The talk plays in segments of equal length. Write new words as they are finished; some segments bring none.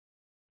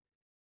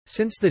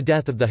Since the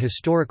death of the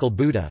historical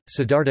Buddha,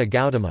 Siddhartha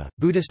Gautama,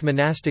 Buddhist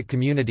monastic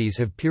communities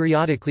have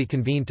periodically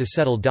convened to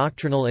settle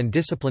doctrinal and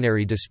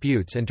disciplinary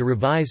disputes and to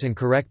revise and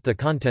correct the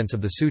contents of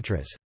the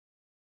sutras.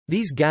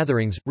 These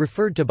gatherings,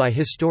 referred to by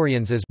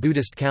historians as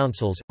Buddhist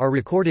councils, are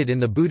recorded in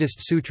the Buddhist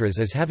sutras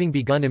as having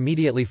begun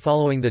immediately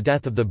following the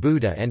death of the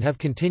Buddha and have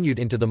continued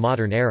into the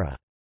modern era.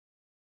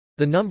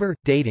 The number,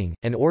 dating,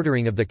 and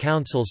ordering of the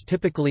councils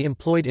typically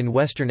employed in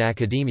Western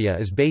academia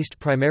is based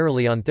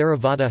primarily on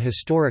Theravada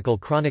historical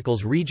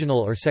chronicles. Regional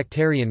or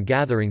sectarian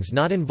gatherings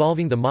not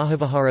involving the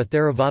Mahavihara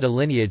Theravada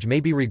lineage may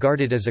be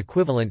regarded as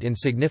equivalent in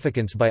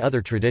significance by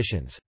other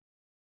traditions.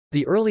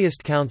 The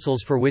earliest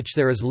councils for which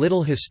there is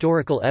little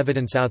historical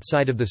evidence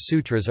outside of the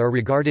sutras are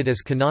regarded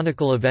as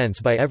canonical events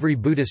by every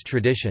Buddhist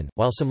tradition,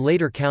 while some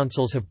later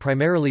councils have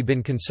primarily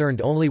been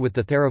concerned only with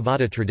the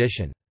Theravada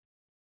tradition.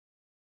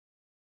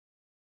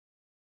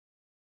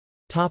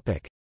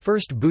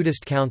 First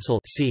Buddhist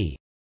Council c.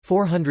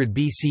 400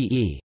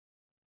 BCE.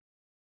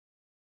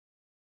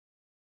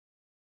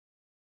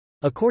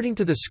 According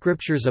to the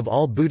scriptures of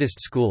all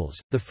Buddhist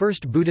schools, the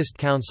first Buddhist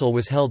council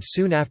was held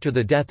soon after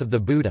the death of the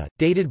Buddha,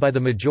 dated by the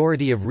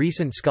majority of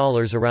recent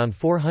scholars around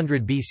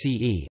 400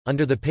 BCE,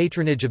 under the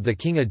patronage of the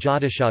king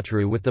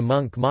Ajatashatru with the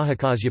monk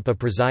Mahakasyapa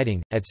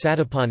presiding, at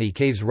Satapani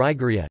caves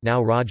Raiguriya,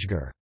 now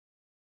Rajgarh.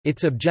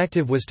 Its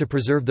objective was to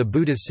preserve the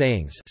Buddha's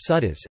sayings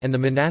and the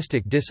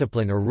monastic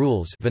discipline or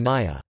rules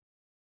Vinaya.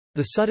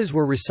 The suttas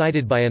were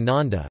recited by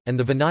Ananda, and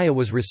the Vinaya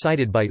was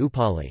recited by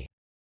Upali.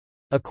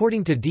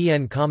 According to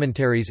D.N.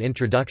 Commentary's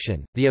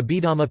introduction, the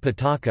Abhidhamma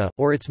Pitaka,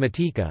 or its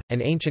Matika,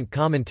 an ancient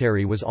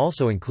commentary was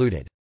also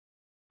included.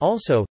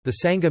 Also, the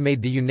Sangha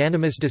made the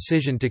unanimous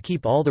decision to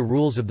keep all the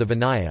rules of the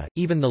Vinaya,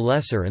 even the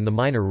lesser and the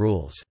minor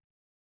rules.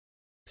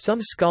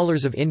 Some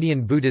scholars of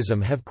Indian Buddhism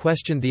have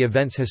questioned the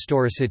event's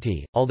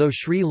historicity, although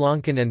Sri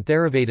Lankan and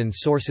Theravadin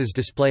sources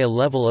display a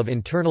level of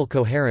internal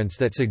coherence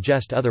that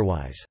suggest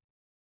otherwise.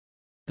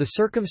 The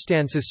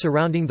circumstances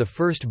surrounding the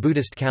First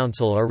Buddhist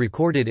Council are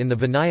recorded in the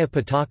Vinaya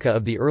Pitaka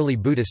of the early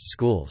Buddhist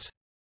schools.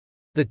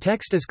 The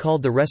text is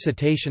called the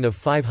Recitation of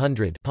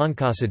 500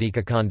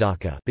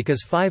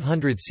 because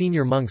 500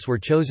 senior monks were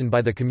chosen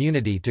by the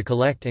community to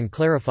collect and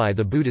clarify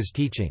the Buddha's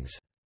teachings.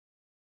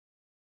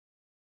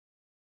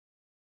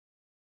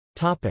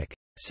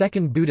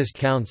 Second Buddhist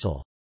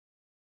Council.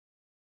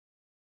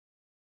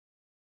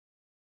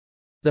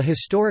 The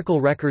historical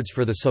records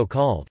for the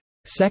so-called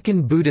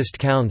Second Buddhist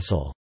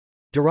Council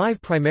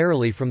derive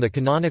primarily from the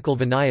canonical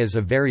Vinayas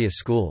of various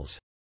schools.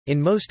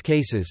 In most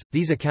cases,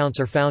 these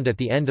accounts are found at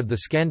the end of the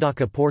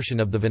Skandaka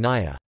portion of the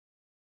Vinaya.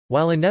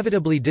 While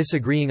inevitably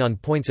disagreeing on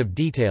points of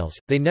details,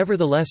 they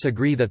nevertheless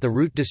agree that the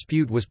root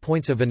dispute was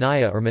points of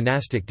Vinaya or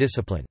monastic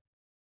discipline.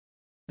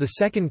 The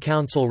Second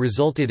Council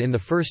resulted in the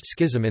first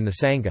schism in the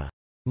Sangha.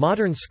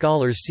 Modern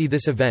scholars see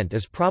this event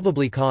as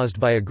probably caused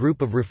by a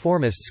group of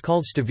reformists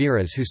called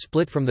Staviras who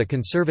split from the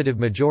conservative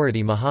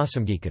majority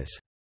Mahasamgikas.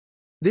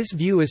 This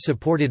view is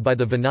supported by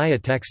the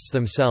Vinaya texts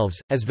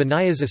themselves, as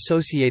Vinayas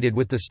associated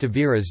with the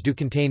Staviras do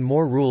contain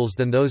more rules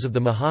than those of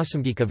the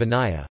Mahasamgika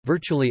Vinaya.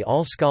 Virtually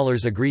all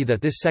scholars agree that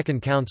this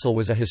Second Council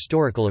was a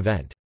historical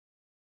event.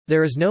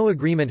 There is no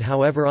agreement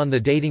however on the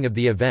dating of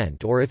the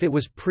event or if it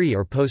was pre-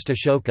 or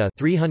post-Ashoka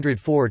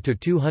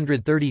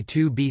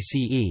 304–232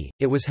 BCE.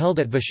 It was held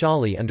at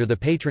Vaishali under the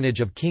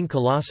patronage of King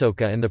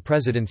Kalasoka and the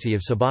presidency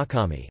of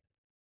Sabakami.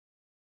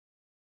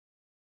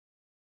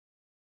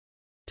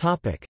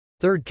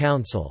 Third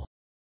Council.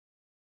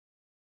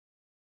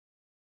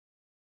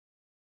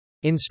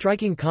 In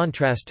striking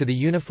contrast to the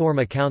uniform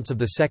accounts of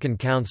the Second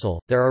Council,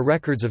 there are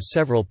records of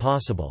several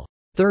possible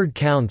Third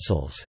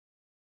Councils.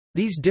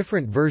 These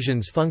different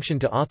versions function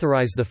to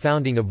authorize the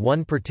founding of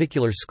one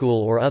particular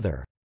school or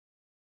other.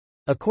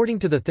 According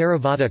to the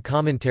Theravada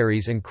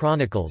commentaries and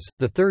chronicles,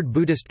 the Third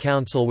Buddhist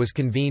Council was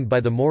convened by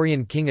the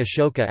Mauryan king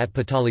Ashoka at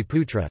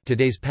Pataliputra,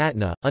 today's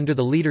Patna, under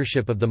the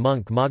leadership of the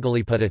monk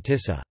Moggaliputta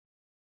Tissa.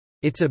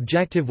 Its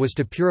objective was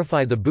to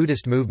purify the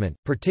Buddhist movement,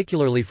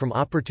 particularly from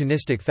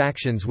opportunistic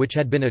factions which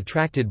had been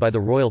attracted by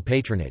the royal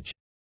patronage.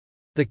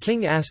 The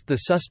king asked the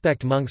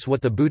suspect monks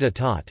what the Buddha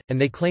taught, and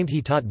they claimed he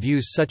taught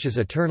views such as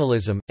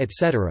eternalism,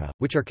 etc.,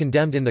 which are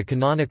condemned in the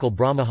canonical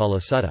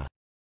Brahmajala Sutta.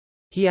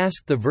 He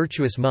asked the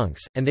virtuous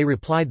monks, and they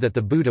replied that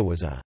the Buddha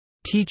was a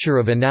teacher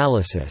of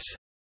analysis,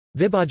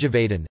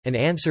 Vibhajavadan, an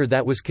answer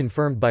that was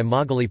confirmed by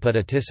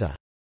Moggaliputta Tissa.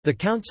 The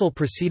council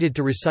proceeded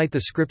to recite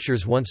the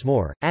scriptures once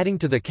more, adding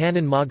to the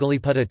canon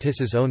Moggaliputta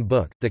Tissa's own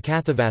book, the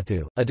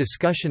Kathavathu, a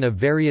discussion of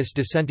various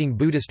dissenting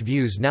Buddhist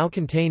views now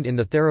contained in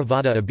the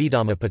Theravada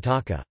Abhidhamma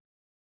Pitaka.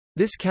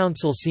 This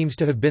council seems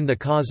to have been the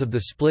cause of the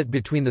split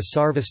between the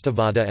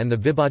Sarvastivada and the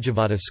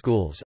Vibhajavada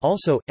schools.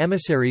 Also,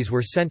 emissaries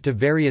were sent to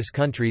various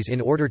countries in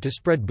order to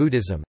spread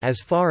Buddhism, as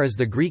far as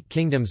the Greek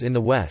kingdoms in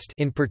the west,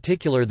 in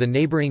particular the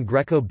neighboring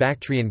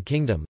Greco-Bactrian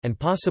kingdom, and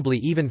possibly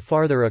even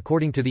farther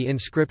according to the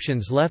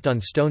inscriptions left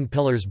on stone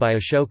pillars by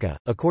Ashoka.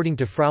 According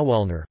to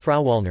Frauwallner,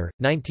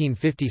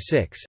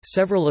 1956,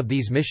 several of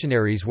these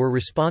missionaries were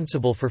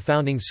responsible for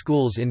founding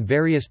schools in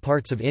various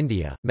parts of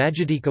India.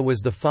 Majjhadika was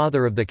the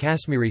father of the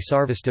Kashmiri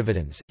Sarvastivada.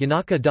 Sarvastivadins.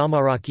 Yanaka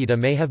Dhammarakkhita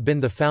may have been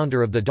the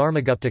founder of the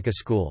Dharmaguptaka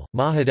school,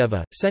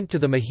 Mahadeva, sent to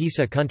the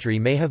Mahisa country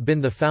may have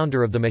been the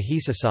founder of the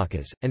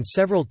Mahisasakas, and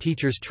several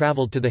teachers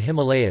travelled to the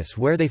Himalayas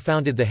where they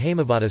founded the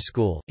Hemavada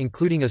school,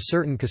 including a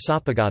certain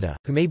Kasapagata,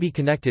 who may be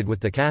connected with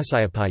the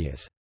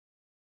Kasayapayas.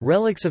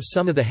 Relics of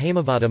some of the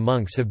Hemavada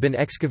monks have been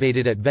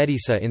excavated at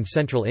Vedisa in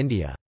central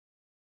India.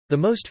 The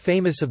most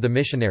famous of the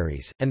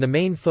missionaries, and the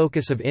main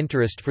focus of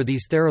interest for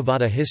these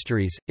Theravada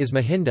histories, is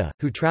Mahinda,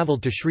 who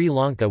travelled to Sri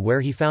Lanka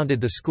where he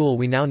founded the school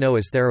we now know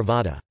as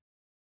Theravada.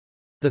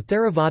 The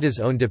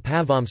Theravada's own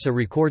Dipavamsa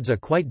records a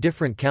quite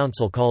different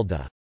council called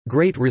the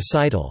Great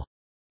Recital,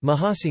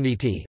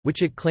 Mahasangiti,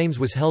 which it claims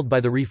was held by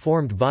the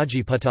reformed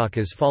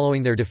Vajiputakas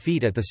following their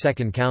defeat at the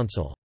Second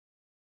Council.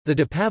 The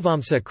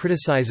Dipavamsa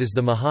criticizes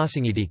the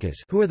Mahasangitikas,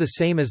 who are the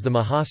same as the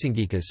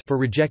Mahasangikas, for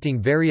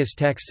rejecting various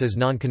texts as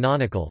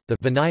non-canonical, the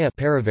Vinaya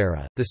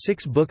Parivara, the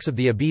 6 books of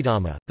the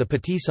Abhidhamma, the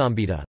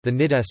Patisambhita, the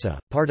Nidesa,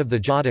 part of the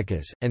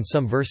Jatakas, and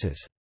some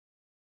verses.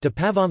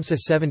 Dipavamsa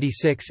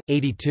 76,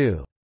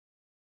 82.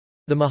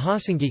 The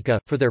Mahasangika,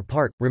 for their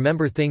part,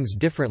 remember things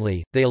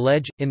differently. They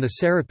allege, in the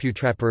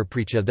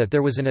Sariputraparaparicha, that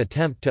there was an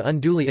attempt to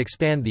unduly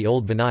expand the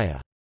old Vinaya.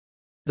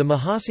 The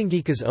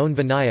Mahasangika's own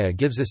Vinaya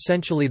gives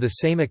essentially the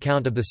same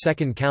account of the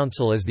Second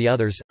Council as the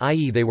others,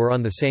 i.e. they were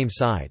on the same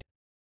side.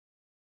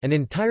 An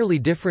entirely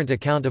different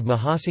account of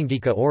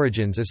Mahasangika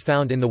origins is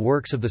found in the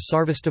works of the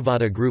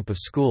Sarvastivada group of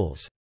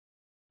schools.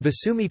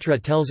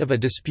 Vasumitra tells of a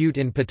dispute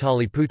in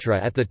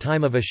Pataliputra at the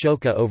time of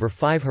Ashoka over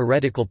 5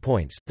 heretical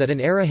points, that an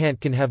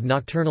arahant can have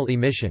nocturnal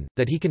emission,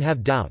 that he can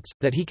have doubts,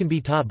 that he can be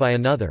taught by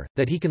another,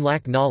 that he can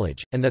lack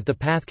knowledge, and that the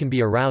path can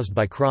be aroused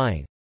by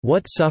crying,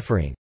 "What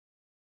suffering!"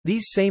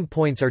 These same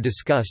points are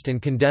discussed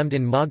and condemned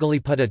in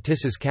Moggaliputta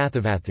Tissa's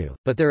Kathavathu,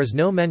 but there is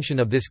no mention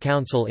of this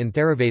council in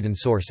Theravadan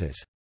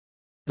sources.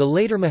 The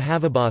later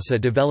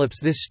Mahavibhasa develops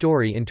this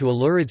story into a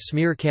lurid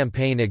smear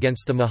campaign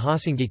against the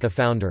Mahasangika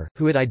founder,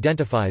 who it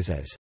identifies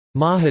as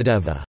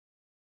Mahadeva.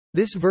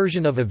 This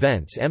version of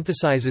events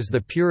emphasizes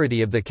the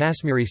purity of the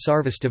Kashmiri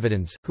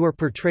Sarvastivadins, who are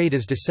portrayed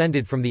as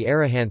descended from the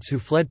arahants who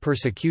fled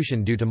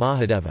persecution due to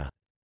Mahadeva.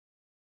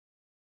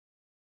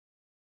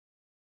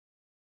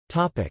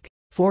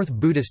 Fourth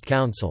Buddhist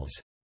councils.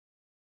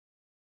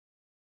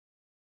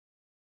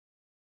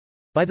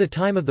 By the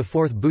time of the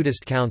Fourth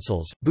Buddhist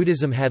councils,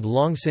 Buddhism had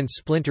long since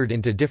splintered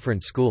into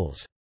different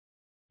schools.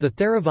 The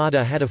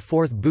Theravada had a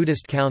Fourth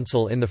Buddhist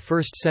council in the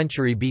 1st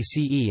century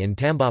BCE in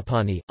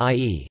Tambapani,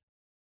 i.e.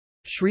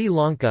 Sri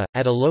Lanka,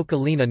 at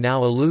Alokalina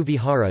now Alu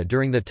Vihara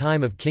during the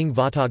time of King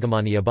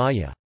Vatagamani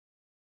Abhaya.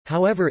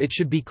 However, it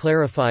should be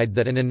clarified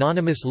that an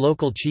anonymous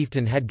local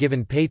chieftain had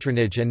given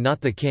patronage and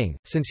not the king,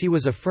 since he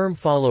was a firm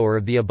follower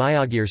of the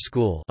Abhayagir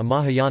school, a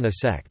Mahayana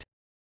sect.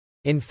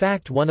 In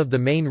fact, one of the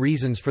main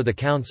reasons for the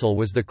council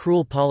was the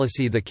cruel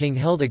policy the king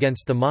held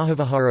against the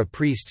Mahavihara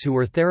priests who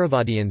were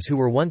Theravadians who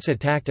were once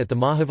attacked at the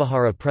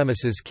Mahavihara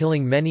premises,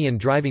 killing many and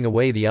driving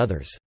away the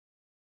others.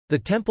 The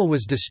temple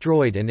was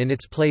destroyed and in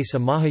its place a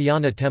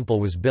Mahayana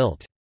temple was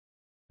built.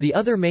 The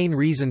other main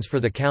reasons for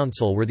the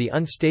council were the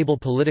unstable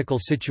political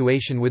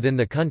situation within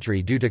the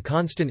country due to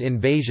constant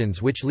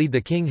invasions which lead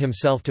the king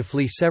himself to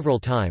flee several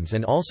times,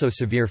 and also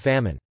severe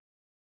famine.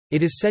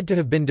 It is said to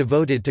have been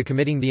devoted to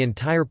committing the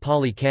entire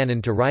Pali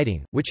Canon to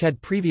writing, which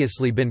had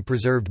previously been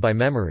preserved by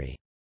memory.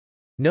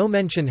 No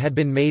mention had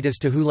been made as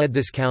to who led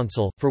this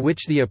council, for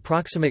which the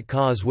approximate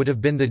cause would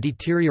have been the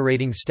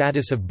deteriorating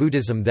status of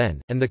Buddhism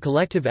then, and the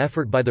collective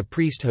effort by the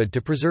priesthood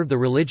to preserve the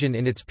religion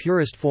in its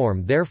purest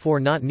form, therefore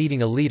not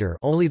needing a leader.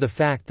 Only the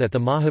fact that the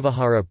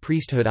Mahavihara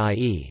priesthood,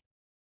 i.e.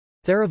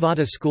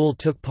 Theravada school,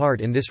 took part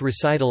in this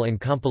recital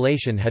and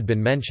compilation had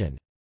been mentioned.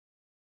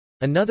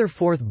 Another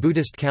Fourth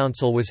Buddhist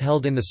council was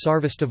held in the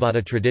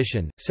Sarvastivada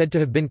tradition, said to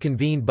have been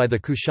convened by the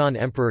Kushan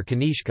emperor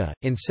Kanishka,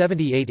 in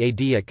 78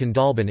 AD at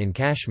Kandalban in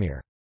Kashmir.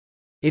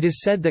 It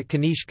is said that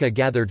Kanishka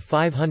gathered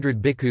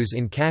 500 bhikkhus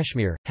in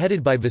Kashmir,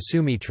 headed by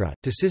Vasumitra,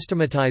 to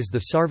systematize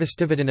the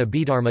Sarvastivadin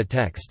Abhidharma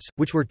texts,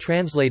 which were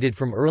translated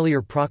from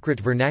earlier Prakrit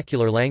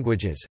vernacular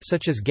languages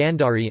such as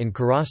Gandhari in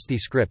Kharosthi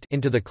script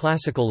into the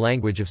classical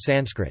language of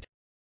Sanskrit.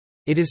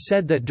 It is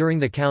said that during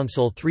the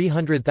council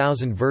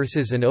 300,000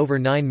 verses and over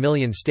 9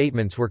 million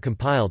statements were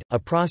compiled, a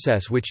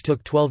process which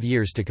took 12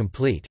 years to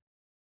complete.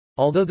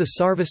 Although the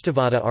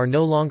Sarvastivada are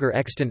no longer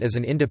extant as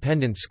an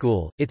independent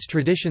school, its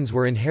traditions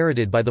were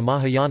inherited by the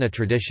Mahayana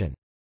tradition.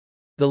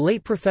 The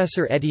late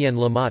Professor Étienne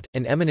Lamotte,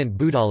 an eminent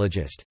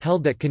Buddhologist,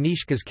 held that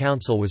Kanishka's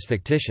council was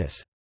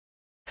fictitious.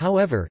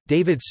 However,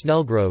 David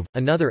Snellgrove,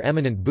 another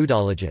eminent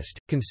Buddhologist,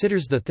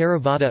 considers the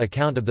Theravada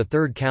account of the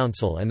Third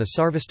Council and the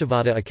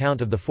Sarvastivada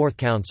account of the Fourth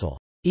Council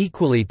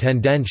equally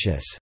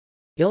tendentious,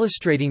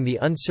 illustrating the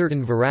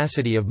uncertain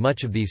veracity of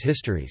much of these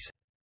histories.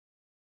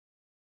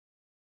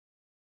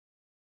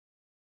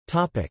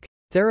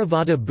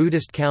 Theravada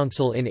Buddhist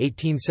Council in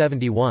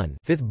 1871,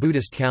 Fifth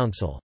Buddhist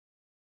Council.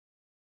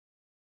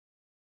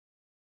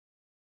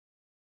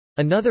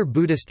 Another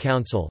Buddhist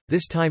council,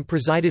 this time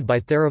presided by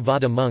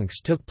Theravada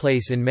monks, took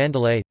place in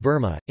Mandalay,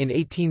 Burma, in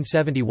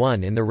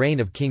 1871 in the reign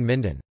of King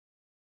Mindon.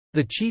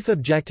 The chief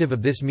objective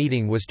of this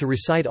meeting was to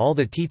recite all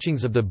the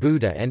teachings of the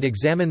Buddha and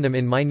examine them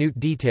in minute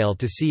detail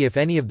to see if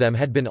any of them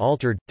had been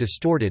altered,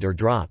 distorted or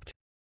dropped.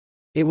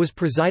 It was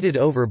presided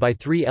over by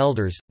 3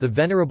 elders, the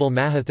Venerable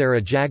Mahathera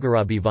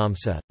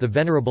Jagarabhivamsa, the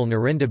Venerable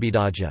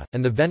Narindabhidaja,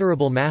 and the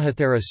Venerable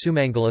Mahathera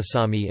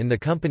Sumangalasamy in the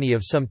company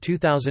of some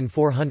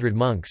 2,400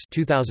 monks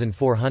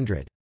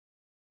 2,400.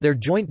 Their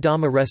joint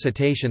Dhamma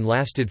recitation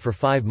lasted for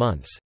 5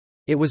 months.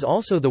 It was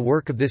also the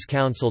work of this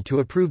council to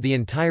approve the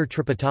entire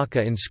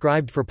Tripitaka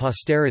inscribed for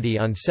posterity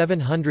on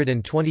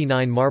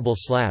 729 marble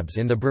slabs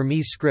in the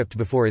Burmese script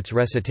before its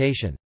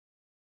recitation.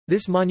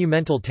 This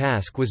monumental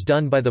task was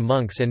done by the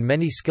monks and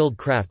many skilled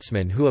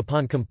craftsmen who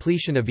upon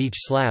completion of each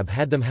slab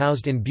had them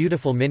housed in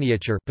beautiful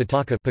miniature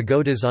pitaka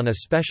pagodas on a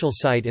special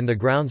site in the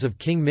grounds of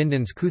King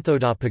Mindan's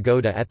Kuthoda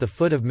Pagoda at the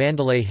foot of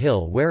Mandalay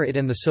Hill, where it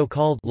and the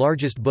so-called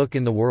largest book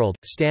in the world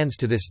stands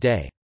to this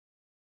day.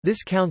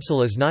 This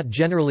council is not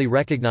generally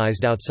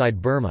recognized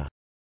outside Burma.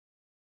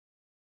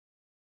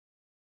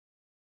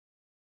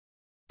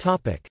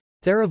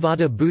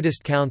 Theravada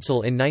Buddhist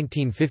Council in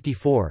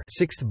 1954,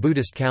 6th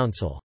Buddhist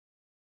Council.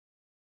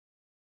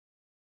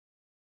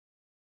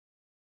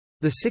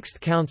 The 6th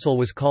Council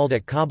was called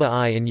at Kaba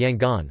I in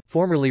Yangon,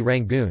 formerly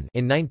Rangoon,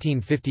 in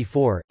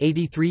 1954,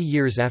 83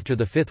 years after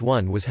the 5th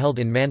one was held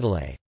in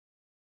Mandalay.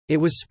 It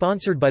was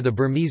sponsored by the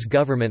Burmese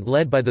government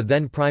led by the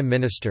then Prime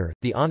Minister,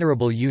 the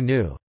Honourable U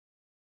Nu.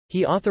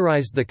 He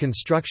authorized the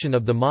construction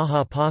of the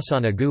Maha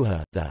Pasana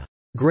Guha, the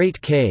Great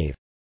Cave,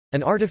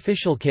 an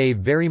artificial cave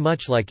very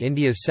much like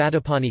India's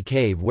Satapani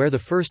Cave where the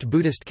first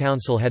Buddhist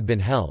council had been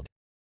held.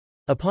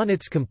 Upon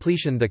its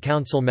completion the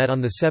council met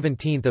on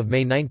 17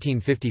 May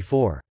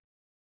 1954.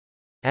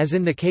 As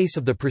in the case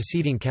of the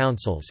preceding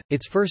councils,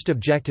 its first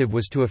objective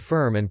was to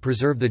affirm and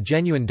preserve the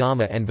genuine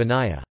Dhamma and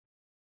Vinaya.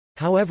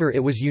 However, it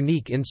was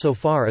unique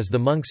insofar as the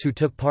monks who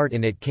took part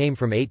in it came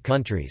from 8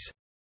 countries.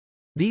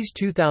 These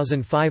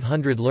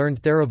 2,500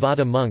 learned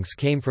Theravada monks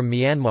came from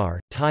Myanmar,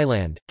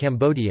 Thailand,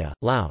 Cambodia,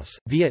 Laos,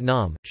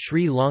 Vietnam,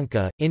 Sri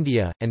Lanka,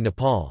 India, and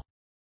Nepal.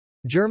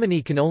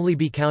 Germany can only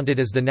be counted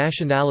as the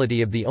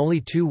nationality of the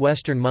only 2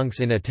 Western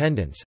monks in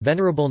attendance,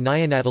 Venerable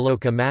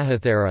Nyanatiloka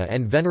Mahathera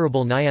and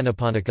Venerable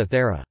Nyanaponika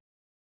Thera.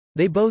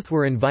 They both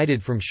were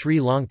invited from Sri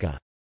Lanka.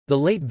 The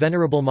late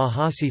Venerable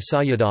Mahasi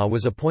Sayadaw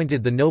was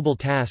appointed the noble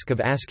task of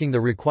asking the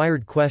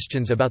required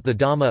questions about the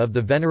Dhamma of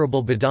the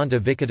Venerable Bhadanta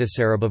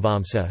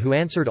Vikitasarabhivamsa, who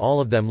answered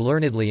all of them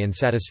learnedly and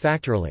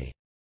satisfactorily.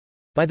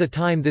 By the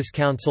time this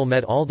council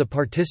met, all the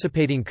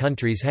participating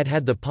countries had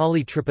had the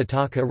Pali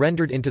Tripitaka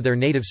rendered into their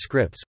native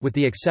scripts, with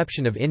the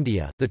exception of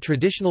India. The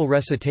traditional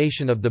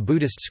recitation of the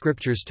Buddhist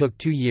scriptures took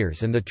 2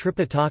 years, and the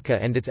Tripitaka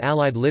and its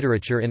allied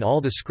literature in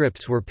all the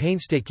scripts were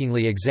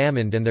painstakingly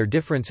examined and their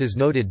differences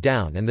noted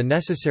down and the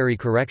necessary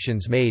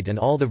corrections made, and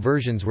all the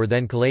versions were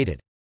then collated.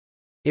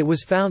 It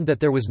was found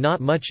that there was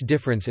not much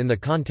difference in the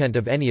content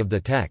of any of the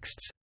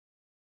texts.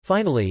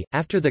 Finally,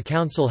 after the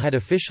council had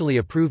officially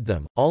approved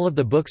them, all of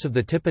the books of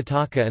the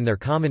Tipitaka and their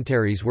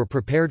commentaries were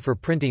prepared for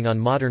printing on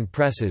modern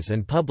presses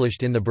and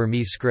published in the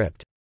Burmese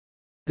script.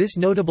 This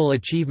notable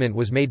achievement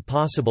was made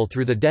possible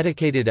through the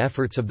dedicated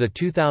efforts of the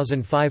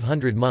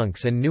 2,500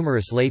 monks and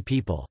numerous lay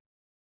people.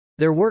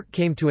 Their work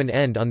came to an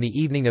end on the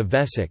evening of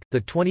Vesak,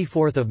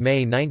 24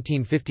 May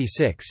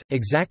 1956,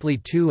 exactly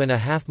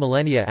 2.5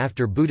 millennia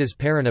after Buddha's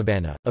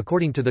Parinibbana,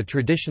 according to the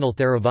traditional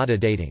Theravada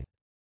dating.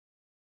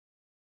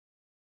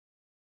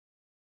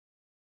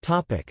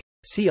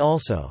 See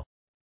also: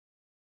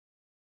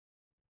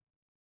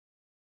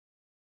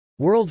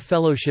 World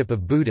Fellowship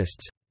of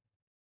Buddhists.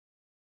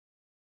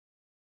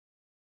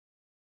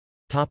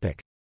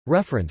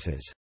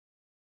 References.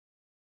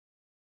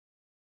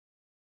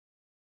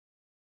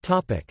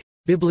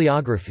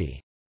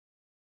 Bibliography.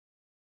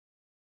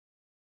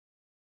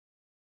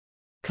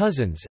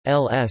 Cousins,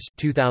 L. S.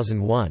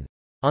 2001.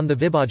 On the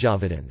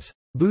Vibhajavadins.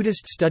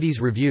 Buddhist Studies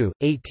Review,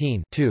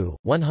 18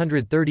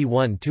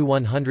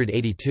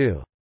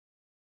 131–182.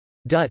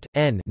 Dutt,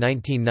 N.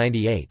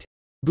 1998.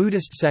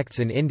 Buddhist Sects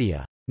in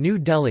India. New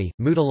Delhi,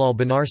 Motilal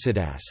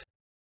Banarsidass.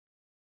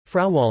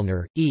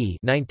 Frauwallner, E.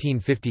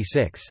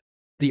 1956.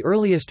 The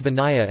Earliest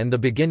Vinaya and the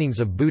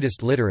Beginnings of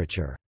Buddhist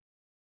Literature.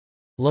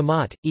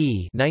 Lamotte,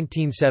 E.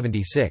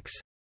 1976.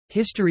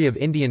 History of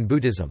Indian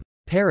Buddhism.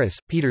 Paris,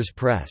 Peters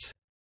Press.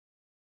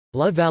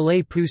 La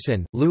Vallée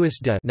Poussin, Louis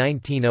de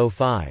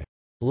 1905.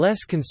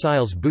 Les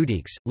Conciles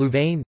bouddhiques,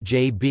 Louvain,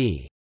 J.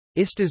 B.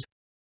 Istas.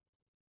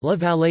 La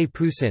Vallée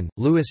Poussin,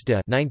 Louis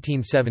de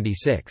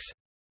 1976.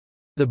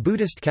 The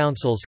Buddhist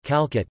Councils,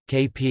 Calcutt,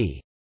 K. P.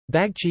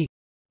 Bagchi.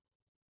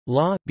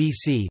 Law, B.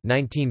 C.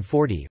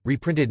 1940,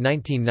 reprinted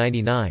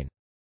 1999.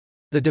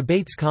 The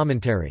Debates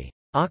Commentary.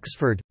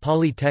 Oxford,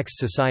 Pali Text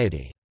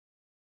Society.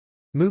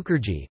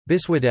 Mukherjee,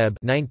 Biswadeb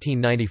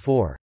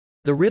 1994.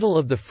 The Riddle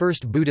of the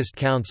First Buddhist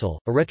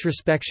Council, a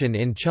retrospection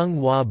in Chung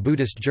Hua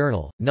Buddhist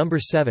Journal, No.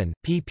 7,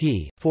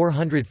 pp.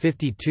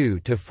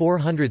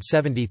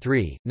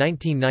 452–473,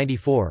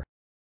 1994.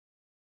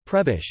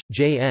 Prebish,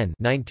 J. N.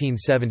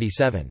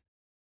 1977.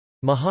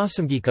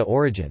 Mahasamgika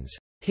Origins.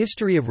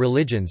 History of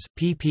Religions,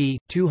 pp.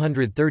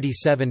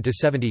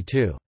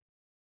 237–72.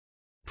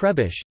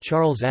 Prebish,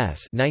 Charles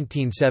S.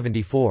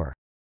 1974.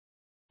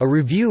 A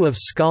Review of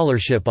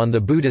Scholarship on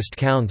the Buddhist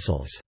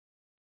Councils.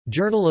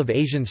 Journal of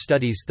Asian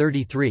Studies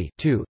 33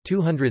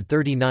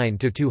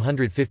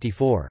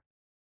 239–254.